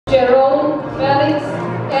Jerome S.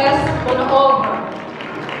 Bonaobra,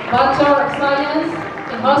 Bachelor of Science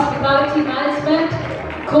in Hospitality Management,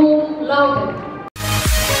 cum laude.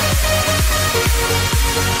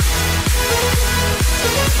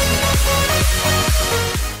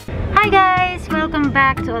 Hi guys! Welcome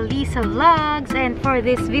back to Alisah Vlogs, and for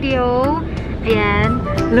this video, ayan,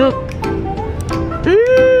 look!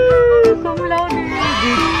 Cum laude!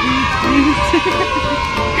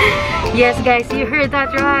 Yes guys, you heard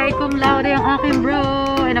that right! Cum laude ang aking bro!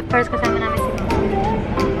 And of course, kasama namin si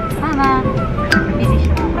Mama. Busy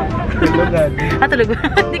siya. Tulugan. Tulugan.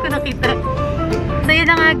 Hindi ko nakita. So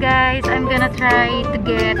yun na nga guys, I'm gonna try to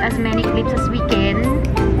get as many clips as we can.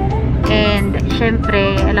 And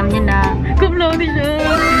syempre, alam niyo na, cum laude siya!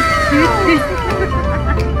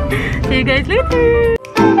 See you guys later!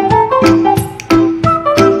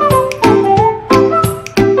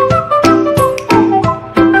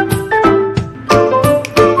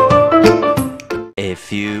 A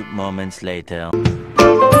few moments later.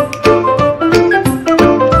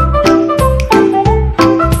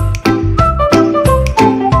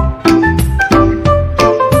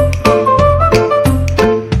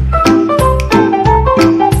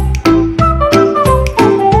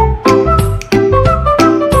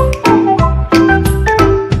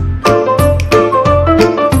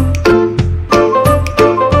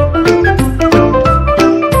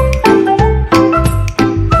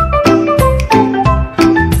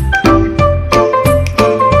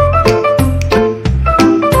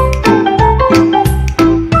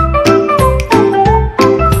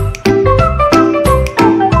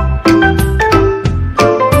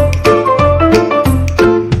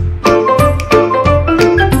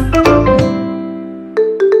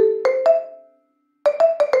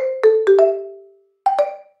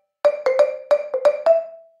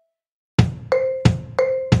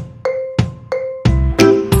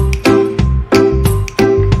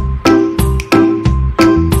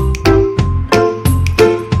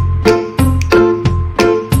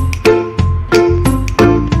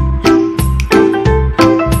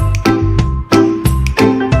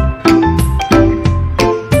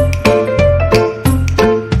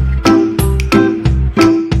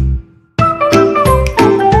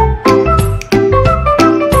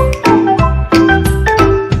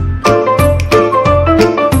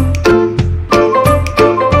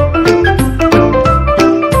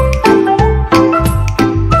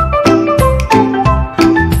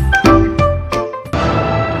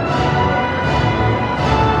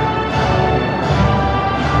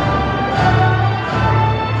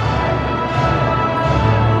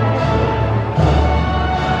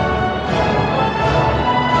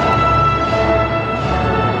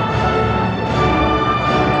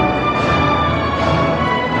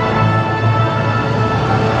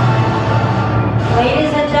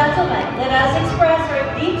 Ladies and gentlemen, let us express our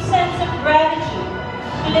deep sense of gratitude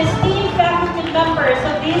to the esteemed faculty members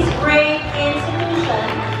of this great institution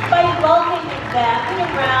by welcoming them with a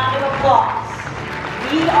round of applause.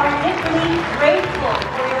 We are deeply grateful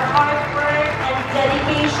for your hard work and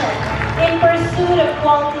dedication in pursuit of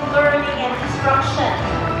quality learning and instruction.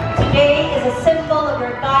 Today is a symbol of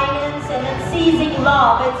your guidance and unceasing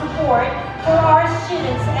love and support for our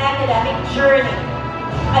students' academic journey.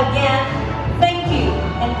 Again, thank you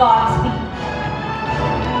and Godspeed.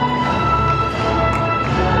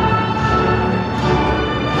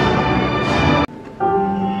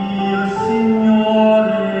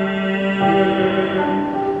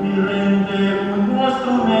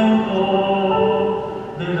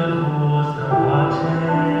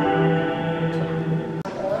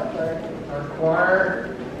 Our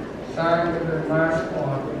choir sang in their last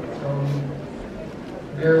part, so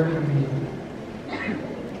bear with me.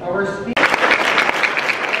 Our speech.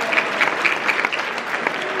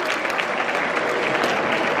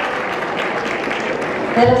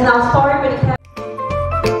 Let us now start with the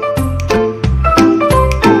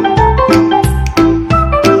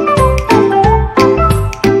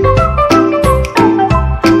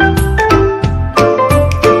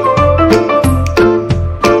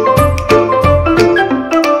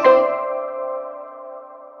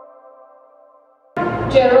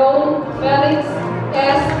Jerome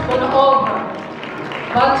S. Bonaobra,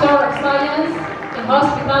 Bachelor of Science in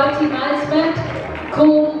Hospitality Management,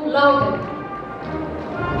 cum laude.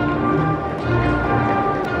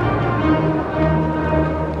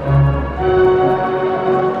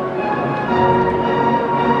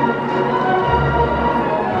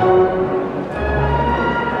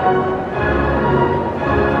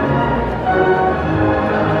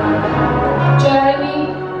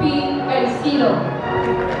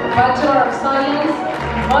 Bachelor of Science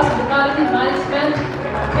in Hospitality Management,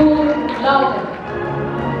 cum laude.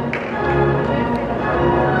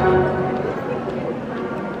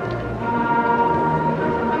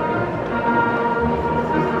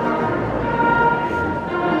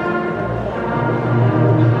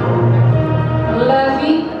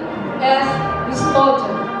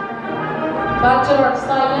 Bachelor of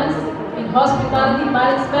Science in Hospitality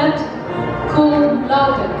Management, cum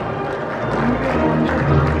laude.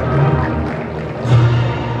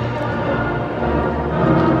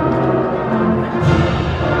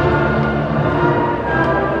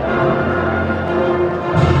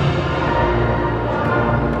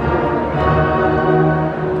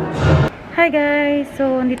 Hi guys!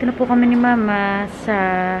 So, andito na po kami ni Mama sa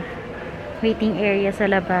waiting area sa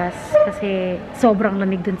labas kasi sobrang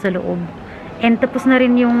lamig dun sa loob. And tapos na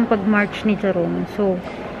rin yung pag-march ni Jerome. So,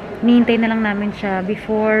 nihintay na lang namin siya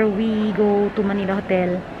before we go to Manila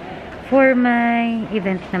Hotel for my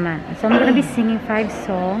event naman. So, I'm gonna be singing 5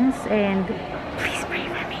 songs and please pray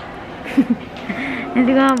for me.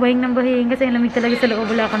 Hindi ko nga bahing ng bahing kasi ang lamig talaga sa loob.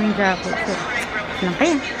 Wala kaming jacket. So, lang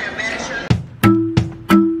kaya.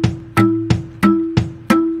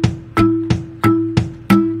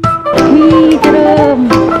 Hey, Jerome!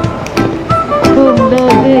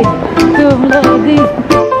 Cum laude!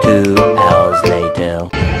 2 hours later.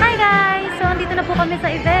 Hi guys! So, andito na po kami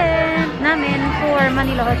sa event namin for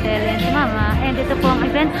Manila Hotel and si Mama. And ito po ang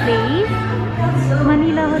event place.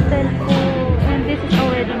 Manila Hotel po. And this is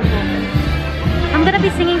our wedding room. I'm gonna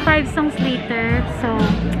be singing 5 songs later. So,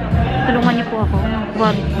 tulungan niyo po ako.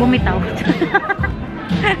 Huwag bumitaw.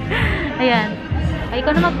 Ayan. Ay,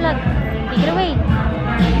 ikaw na mag-vlog. Take it away.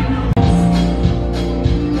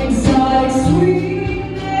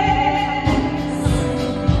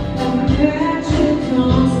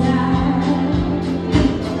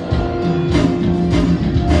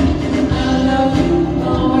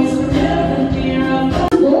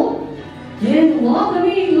 In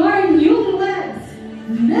welcoming our newlyweds,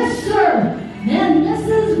 Mr. and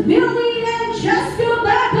Mrs. Billy and Jessica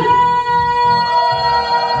Beckham!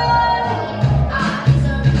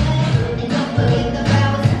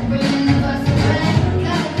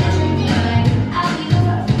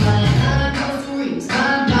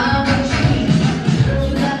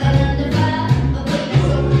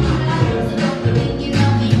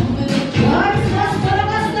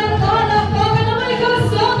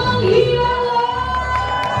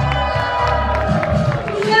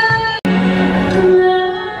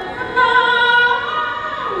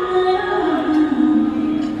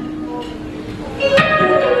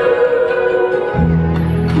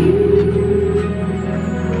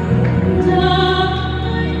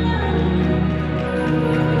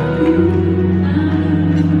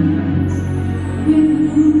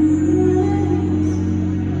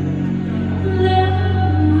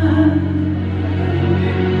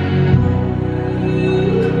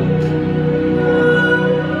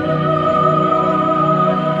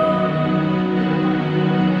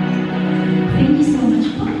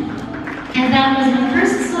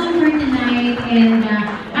 And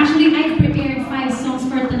actually, I prepared 5 songs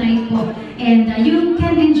for tonight po. And you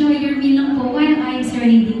can enjoy your meal lang po while I'm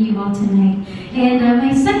serenading you all tonight. And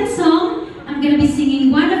my second song, I'm gonna be singing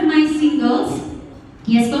one of my singles.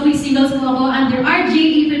 Yes po, may singles po ako under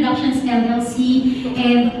RJE Productions LLC.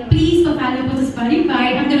 And please, pa-follow po sa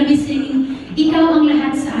Spotify. I'm gonna be singing Ikaw Ang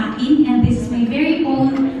Lahat Sa Akin. And this is my very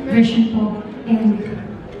own version po. And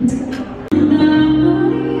let's go.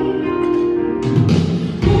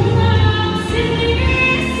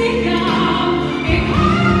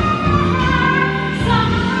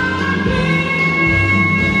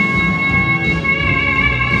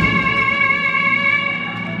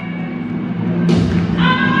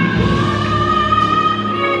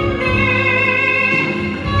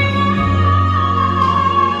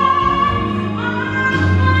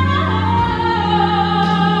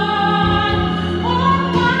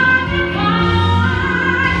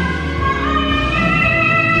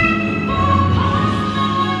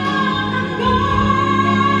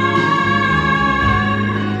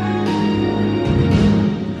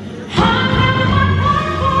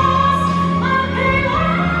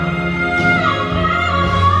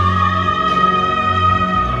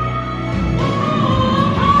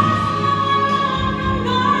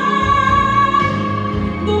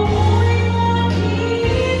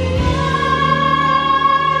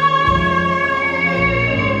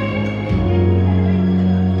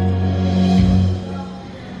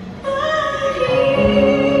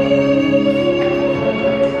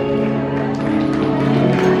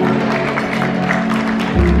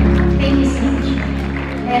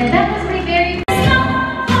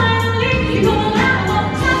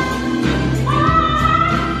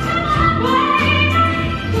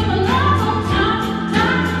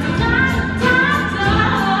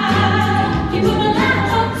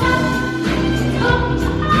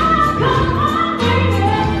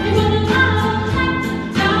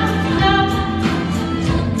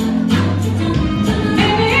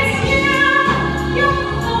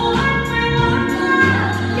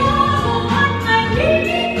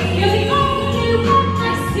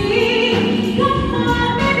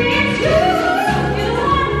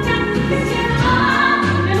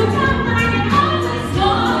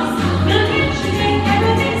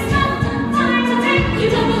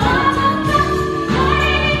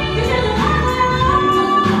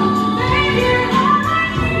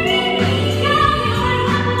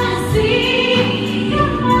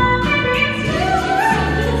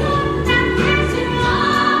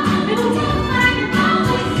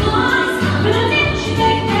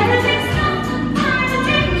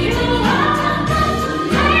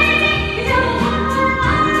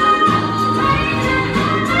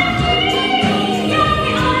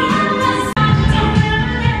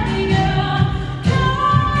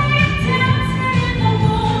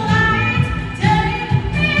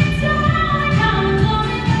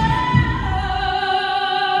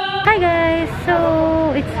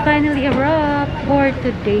 wrap for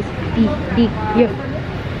today's video.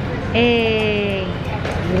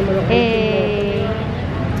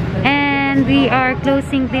 And we are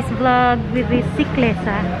closing this vlog with this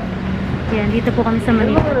siklesa. Yan, dito po kami sa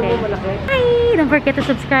Manila. Hi! Don't forget to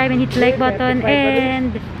subscribe and hit the like button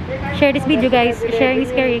and share this video, guys. Sharing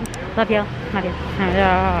is caring. Love y'all. Love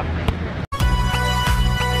you.